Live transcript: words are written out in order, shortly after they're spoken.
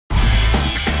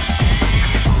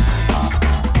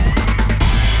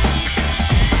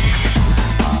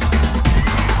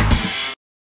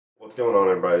going on,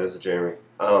 everybody? This is Jeremy.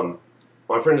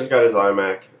 My friend just got his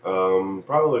iMac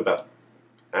probably about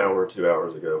an hour or 2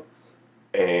 hours ago,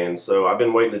 and so I've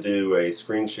been waiting to do a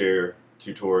screen share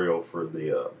tutorial for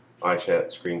the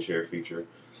iChat screen share feature,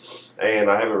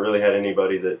 and I haven't really had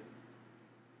anybody that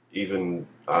even,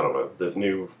 I don't know, that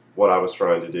knew what I was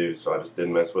trying to do, so I just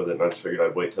didn't mess with it, and I just figured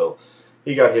I'd wait till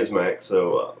he got his Mac.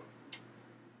 So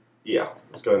yeah,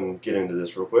 let's go ahead and get into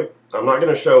this real quick. I'm not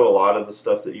going to show a lot of the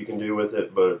stuff that you can do with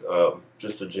it, but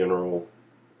just a general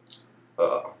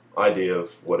idea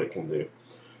of what it can do.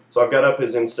 So I've got up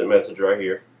his instant message right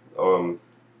here.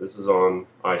 This is on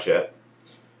iChat.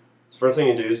 So first thing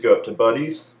you do is go up to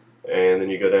Buddies, and then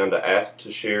you go down to Ask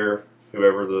to Share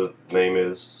whoever the name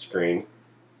is screen.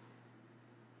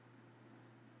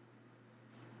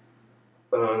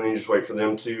 And you just wait for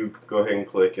them to go ahead and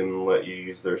click and let you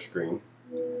use their screen.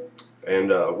 And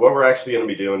what we're actually going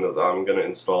to be doing is I'm going to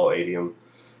install Adium.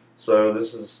 So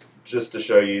this is just to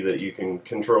show you that you can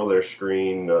control their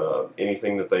screen.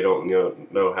 Anything that they don't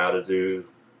know how to do,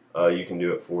 you can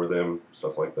do it for them,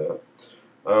 stuff like that.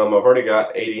 I've already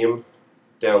got Adium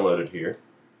downloaded here.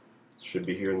 It should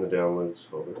be here in the downloads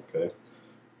folder. Okay.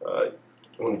 I'm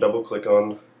going to double click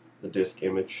on the disk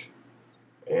image,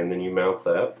 and then you mount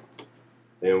that.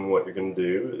 Then what you're going to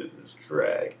do is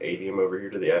drag Adium over here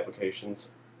to the applications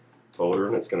folder,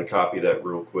 and it's going to copy that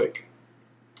real quick.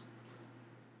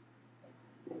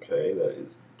 Okay, that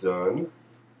is done.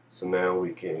 So now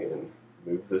we can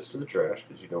move this to the trash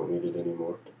because you don't need it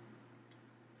anymore.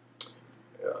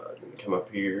 Then come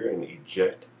up here and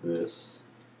eject this.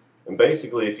 And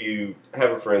basically, if you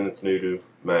have a friend that's new to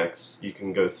Macs, you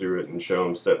can go through it and show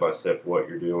them step by step what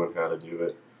you're doing, how to do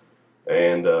it.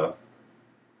 And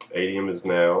Adium is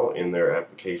now in their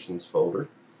applications folder.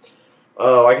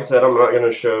 Like I said, I'm not going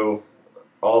to show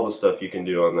all the stuff you can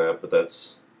do on that, but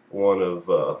that's one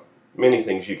of many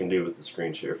things you can do with the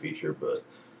screen share feature. But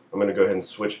I'm going to go ahead and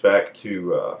switch back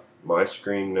to my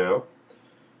screen now.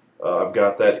 I've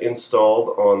got that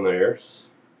installed on there.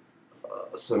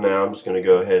 So now I'm just going to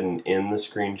go ahead and end the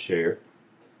screen share,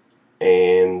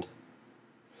 and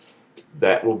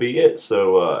that will be it.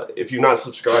 So if you've not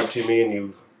subscribed to me and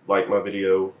you like my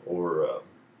video or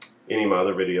any of my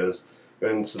other videos, go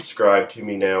ahead and subscribe to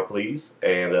me now, please,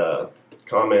 and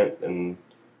comment and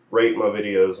rate my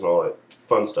videos and all that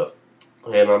fun stuff.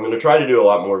 And I'm going to try to do a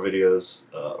lot more videos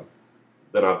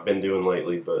than I've been doing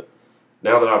lately, but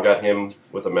now that I've got him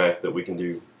with a Mac, that we can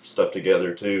do stuff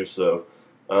together too. So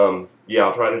yeah,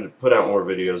 I'll try to put out more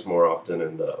videos more often,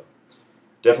 and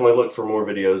definitely look for more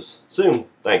videos soon.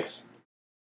 Thanks.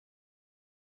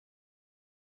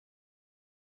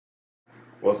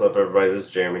 What's up, everybody? This is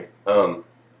Jeremy.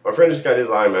 My friend just got his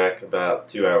iMac about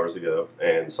 2 hours ago,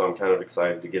 and so I'm kind of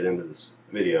excited to get into this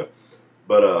video.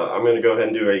 But I'm going to go ahead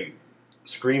and do a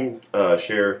screen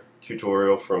share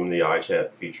tutorial from the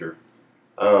iChat feature.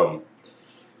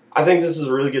 I think this is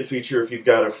a really good feature if you've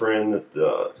got a friend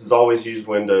that has always used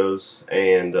Windows,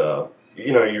 and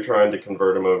you know, you're trying to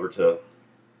convert them over to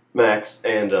Macs,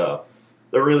 and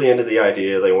they're really into the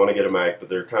idea. They want to get a Mac, but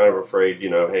they're kind of afraid, you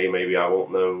know, hey, maybe I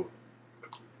won't know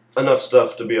enough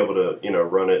stuff to be able to, you know,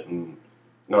 run it and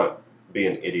not be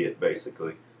an idiot,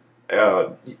 basically.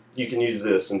 You can use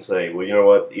this and say, well, you know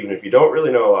what, even if you don't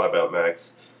really know a lot about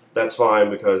Macs, that's fine,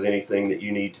 because anything that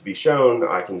you need to be shown,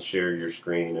 I can share your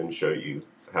screen and show you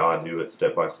how I do it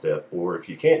step by step. Or if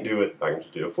you can't do it, I can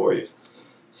just do it for you.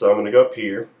 So I'm going to go up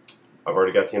here. I've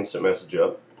already got the instant message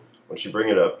up. Once you bring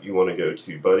it up, you want to go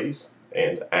to Buddies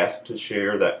and Ask to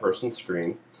Share that person's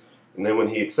screen. And then when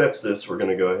he accepts this, we're going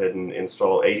to go ahead and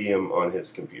install Adium on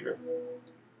his computer.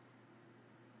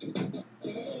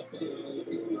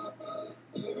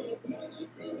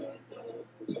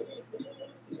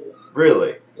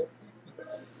 Really?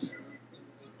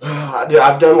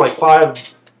 I've done like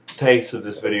 5 takes of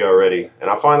this video already, and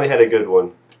I finally had a good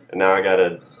one. And now I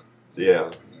gotta, yeah,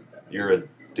 you're a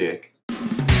dick.